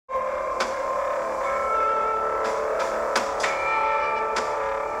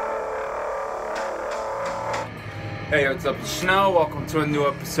Hey, what's up, it's Snow? Welcome to a new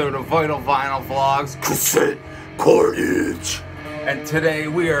episode of Vinyl Vlog-Cassette Carnage. And today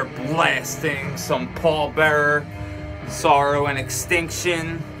we are blasting some Paul Bearer, Sorrow and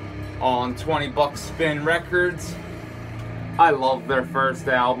Extinction on 20 Bucks Spin Records. I love their first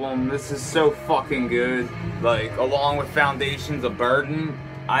album. This is so fucking good. Like, along with Foundations of Burden,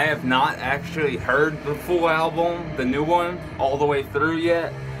 I have not actually heard the full album, the new one, all the way through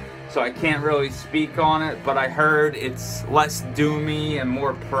yet. So I can't really speak on it, but I heard it's less doomy and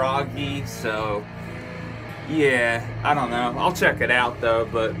more proggy, so yeah, I don't know. I'll check it out though,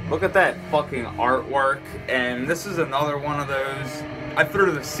 but look at that fucking artwork. And this is another one of those. I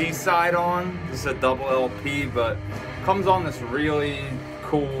threw the Seaside on. This is a double LP, but comes on this really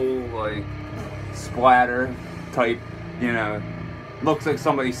cool, like, splatter type, you know, looks like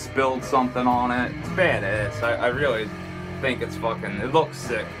somebody spilled something on it. It's badass. I really think it's fucking, it looks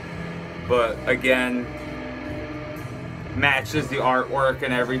sick. But again, matches the artwork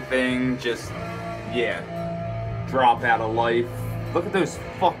and everything. Just, yeah, drop out of life. Look at those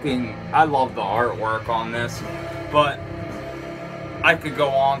fucking, I love the artwork on this. But I could go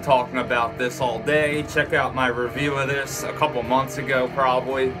on talking about this all day. Check out my review of this a couple months ago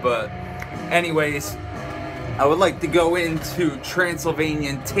probably. But anyways, I would like to go into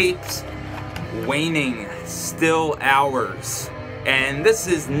Transylvanian Tapes, Waning, Still Hours. And this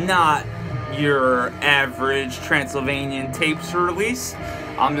is not your average Transylvanian Tapes release.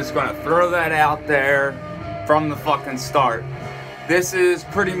 I'm just gonna throw that out there from the fucking start. This is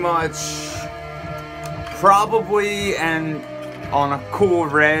pretty much probably on a cool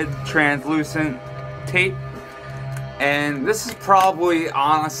red translucent tape. And this is probably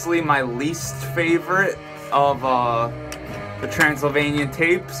honestly my least favorite of the Transylvanian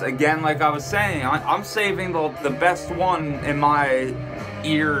Tapes. Again, like I was saying, I'm saving the best one in my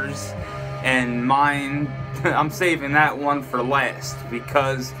ears and mind. I'm saving that one for last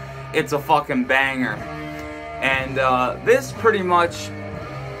because it's a fucking banger. And this pretty much,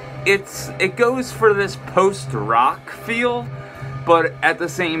 it goes for this post-rock feel, but at the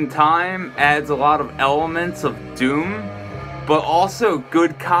same time adds a lot of elements of doom, but also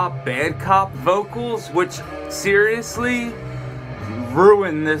good cop, bad cop vocals, which seriously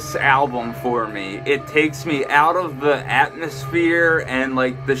ruin this album for me. It takes me out of the atmosphere and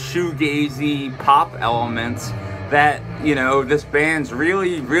like the shoegazy pop elements that, you know, this band's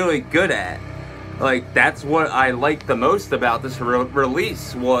really good at. Like, that's what I liked the most about this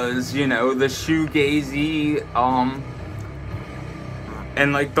release was, you know, the shoegazy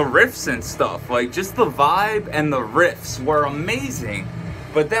and like the riffs and stuff. Like, just the vibe and the riffs were amazing.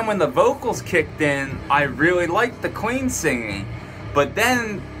 But then when the vocals kicked in, I really liked the clean singing. But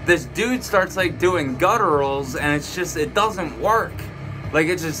then this dude starts like doing gutturals and it's just, it doesn't work. Like,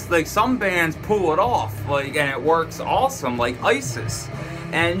 it's just like some bands pull it off, like, and it works awesome, like ISIS.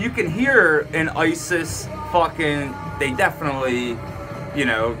 And you can hear in ISIS fucking, they definitely, you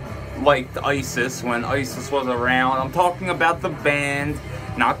know, liked ISIS when ISIS was around. I'm talking about the band,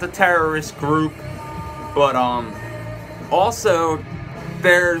 not the terrorist group. But also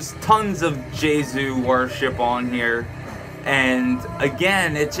there's tons of Jesu worship on here. And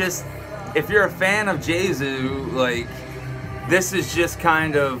again, it just, if you're a fan of Jesu, like, this is just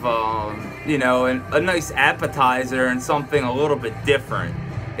kind of, you know, a nice appetizer and something a little bit different.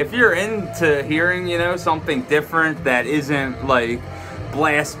 If you're into hearing, you know, something different that isn't like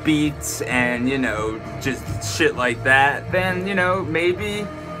blast beats and, you know, just shit like that, then, you know, maybe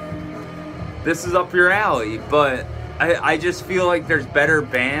this is up your alley. But I just feel like there's better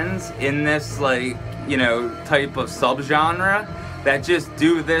bands in this, like, you know, type of subgenre that just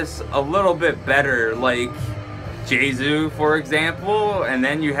do this a little bit better, like Jesu, for example. And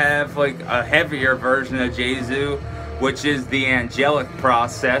then you have like a heavier version of Jesu, which is the Angelic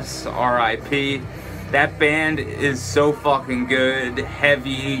Process, R.I.P. That band is so fucking good,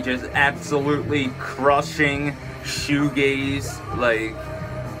 heavy, just absolutely crushing shoegaze, like,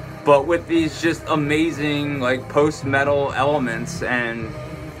 but with these just amazing like post-metal elements. And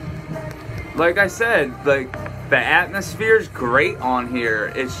like I said, like, the atmosphere's great on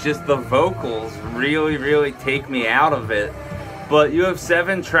here. It's just the vocals really take me out of it. But you have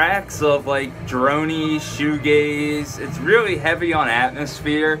 7 tracks of like droney shoegaze. It's really heavy on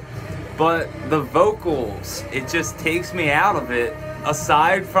atmosphere, but the vocals, it just takes me out of it.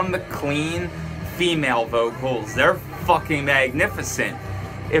 Aside from the clean female vocals, they're fucking magnificent.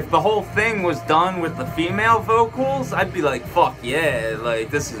 If the whole thing was done with the female vocals, I'd be like, fuck yeah,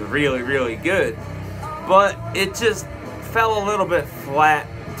 like, this is really good. But it just fell a little bit flat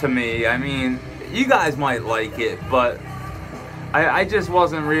to me. I mean, you guys might like it, but I just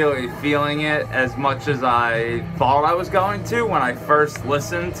wasn't really feeling it as much as I thought I was going to when I first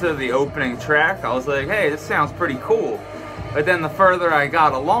listened to the opening track. I was like, hey, this sounds pretty cool. But then the further I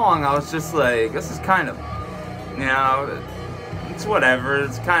got along, I was just like, this is kind of, you know, it's whatever.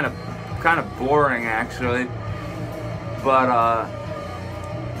 It's kind of boring, actually. But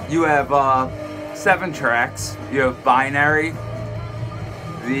you have 7 tracks. You have Binary,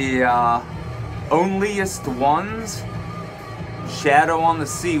 the Onlyest Ones, Shadow on the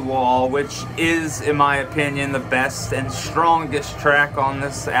Seawall, which is, in my opinion, the best and strongest track on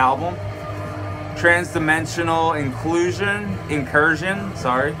this album. Transdimensional Incursion,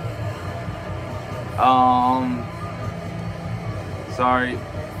 sorry.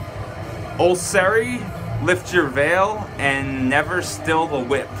 Ulceri, Lift Your Veil, and Never Still the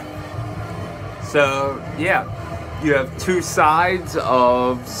Whip. So, yeah, you have 2 sides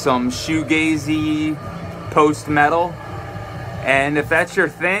of some shoegazy post-metal. And if that's your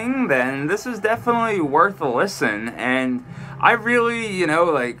thing, then this is definitely worth a listen. And I really, you know,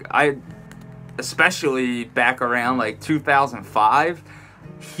 like, especially back around like 2005,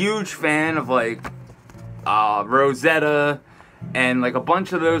 huge fan of like Rosetta and like a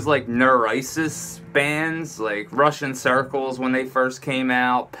bunch of those like Neurosis bands, like Russian Circles when they first came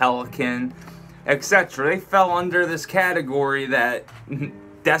out, Pelican, etc. They fell under this category that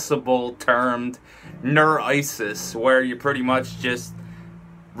Decibel termed Neurosis, where you pretty much just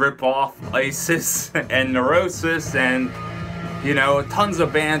rip off ISIS and Neurosis, and you know, tons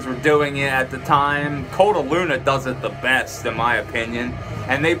of bands were doing it at the time. Coda Luna does it the best, in my opinion,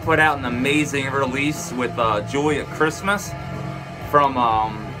 and they put out an amazing release with Julia Christmas from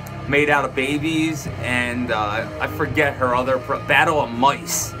Made Out of Babies, and I forget her other Battle of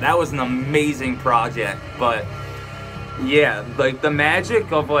Mice. That was an amazing project. But yeah, like the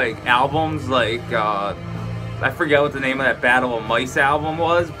magic of like albums like I forget what the name of that Battle of Mice album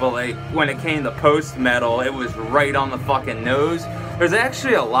was, but like when it came to post-metal, it was right on the fucking nose. There's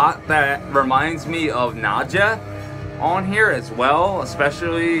actually a lot that reminds me of Nadja on here as well,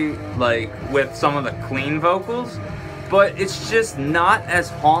 especially like with some of the clean vocals, but it's just not as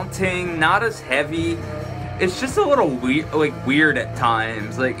haunting, not as heavy. It's just a little weird at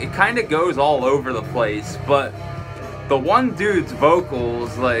times. Like it kind of goes all over the place, but the one dude's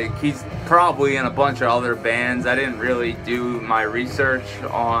vocals, like, he's probably in a bunch of other bands. I didn't really do my research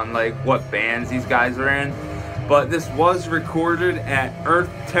on, like, what bands these guys are in. But this was recorded at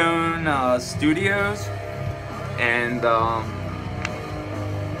Earth Tone Studios. And,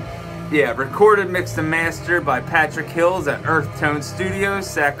 yeah, recorded, mixed, and mastered by Patrick Hills at Earth Tone Studios,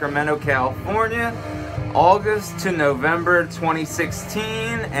 Sacramento, California, August to November 2016.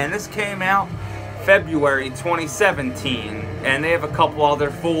 And this came out February 2017, and they have a couple other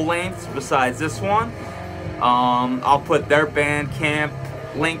full lengths besides this one. I'll put their Bandcamp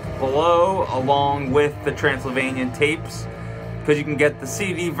link below along with the Transylvanian Tapes, because you can get the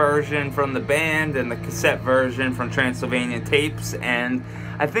CD version from the band and the cassette version from Transylvanian Tapes, and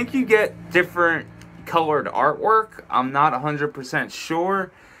I think you get different colored artwork. I'm not 100%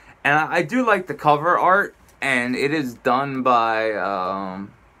 sure, and I do like the cover art, and it is done by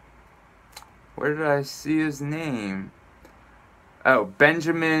where did I see his name? Oh,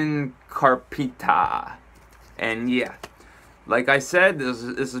 Benjamin Carpita. And yeah, like I said, this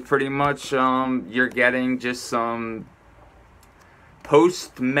is pretty much, you're getting just some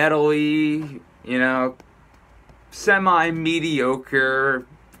post-metal-y, you know, semi-mediocre.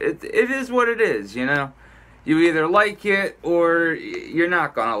 It is what it is, you know. You either like it or you're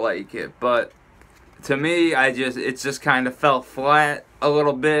not gonna like it. But to me, it just kind of fell flat a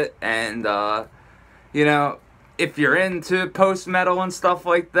little bit, and you know, if you're into post-metal and stuff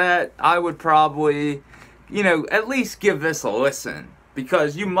like that, I would probably, you know, at least give this a listen,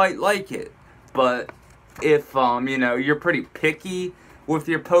 because you might like it. But if you know, you're pretty picky with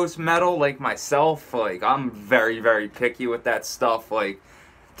your post-metal like myself, like I'm very, very picky with that stuff. Like,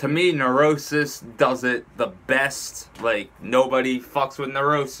 to me, Neurosis does it the best. Like, nobody fucks with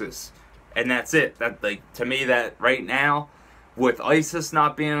Neurosis. And that's it. That, like, to me, that right now, with ISIS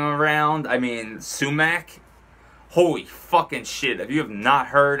not being around, I mean, Sumac, holy fucking shit. If you have not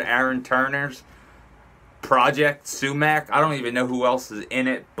heard Aaron Turner's project, Sumac, I don't even know who else is in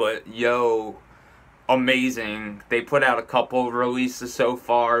it, but yo, amazing. They put out a couple of releases so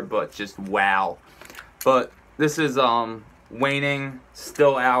far, but just wow. But this is Waning,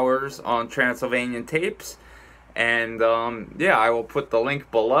 Still Hours on Transylvanian Tapes. And yeah, I will put the link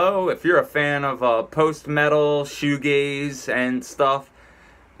below. If you're a fan of post-metal, shoegaze, and stuff,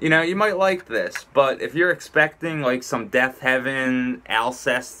 you know, you might like this. But if you're expecting like some Death Heaven,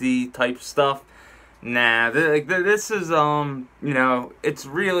 Alcesty type stuff, Nah, this is, you know, it's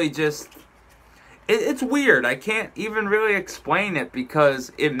really just, it's weird. I can't even really explain it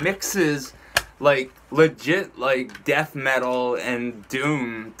because it mixes, like, legit, like, death metal and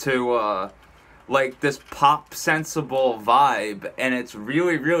doom to, like, this pop sensible vibe, and it's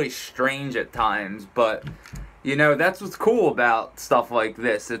really, really strange at times, but, you know, that's what's cool about stuff like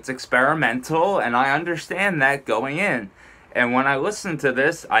this. It's experimental, and I understand that going in. And when I listened to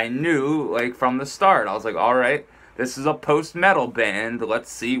this, I knew, like, from the start, I was like, alright, this is a post-metal band, let's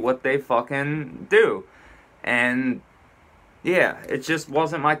see what they fucking do. And, yeah, it just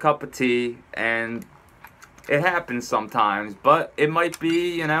wasn't my cup of tea, and it happens sometimes, but it might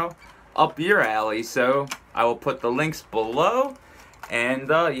be, you know, up your alley, so I will put the links below. And,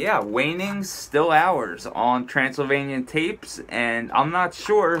 yeah, Waning's Still Ours on Transylvanian Tapes, and I'm not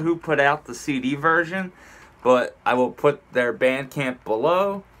sure who put out the CD version, but I will put their Bandcamp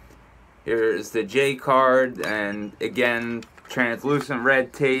below. Here's the J card, and again, translucent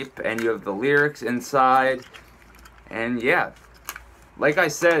red tape, and you have the lyrics inside. And yeah, like I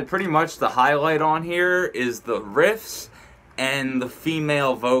said, pretty much the highlight on here is the riffs and the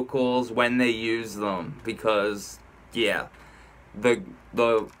female vocals when they use them, because yeah, the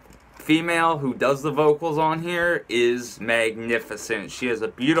female who does the vocals on here is magnificent. She has a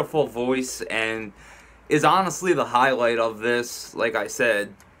beautiful voice and is honestly the highlight of this, like I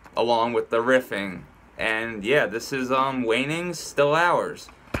said, along with the riffing. And yeah, this is Waning's Still Ours.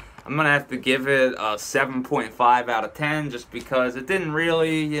 I'm gonna have to give it a 7.5 out of 10 just because it didn't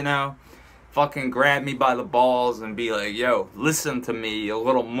really, you know, fucking grab me by the balls and be like, yo, listen to me a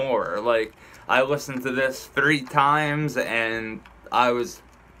little more. Like, I listened to this 3 times and I was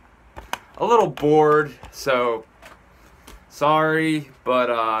a little bored, so sorry,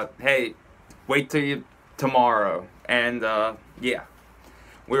 but hey, wait till tomorrow. And yeah,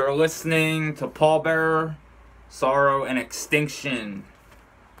 we were listening to Pallbearer, Sorrow and Extinction,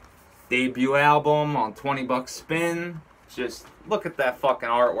 debut album on 20 Bucks Spin. Just look at that fucking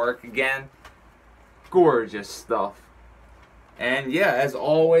artwork again. Gorgeous stuff. And yeah, as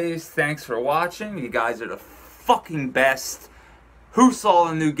always, thanks for watching. You guys are the fucking best. Who saw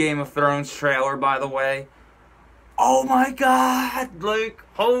the new Game of Thrones trailer, by the way? Oh my god! Like,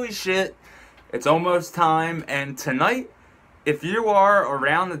 holy shit. It's almost time, and tonight, if you are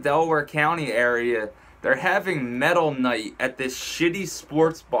around the Delaware County area, they're having metal night at this shitty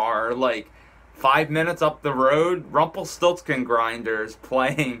sports bar, like 5 minutes up the road. Rumpelstiltskin Grinders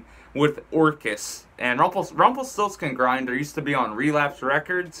playing with Orcus. And Rumpelstiltskin Grinder used to be on Relapse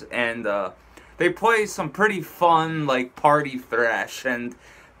Records, and they play some pretty fun, like, party thrash, and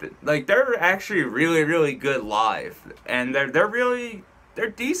like, they're actually really, really good live. And they're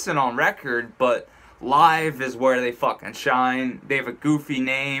decent on record, but live is where they fucking shine. They have a goofy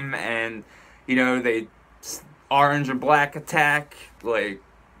name, and, you know, they Orange and Black Attack, like,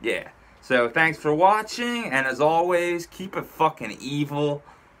 yeah. So, thanks for watching, and as always, keep it fucking evil.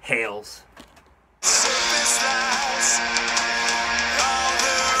 Hails.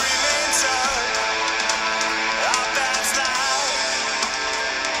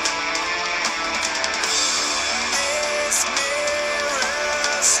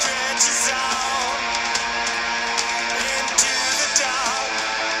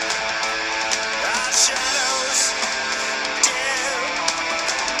 Shine.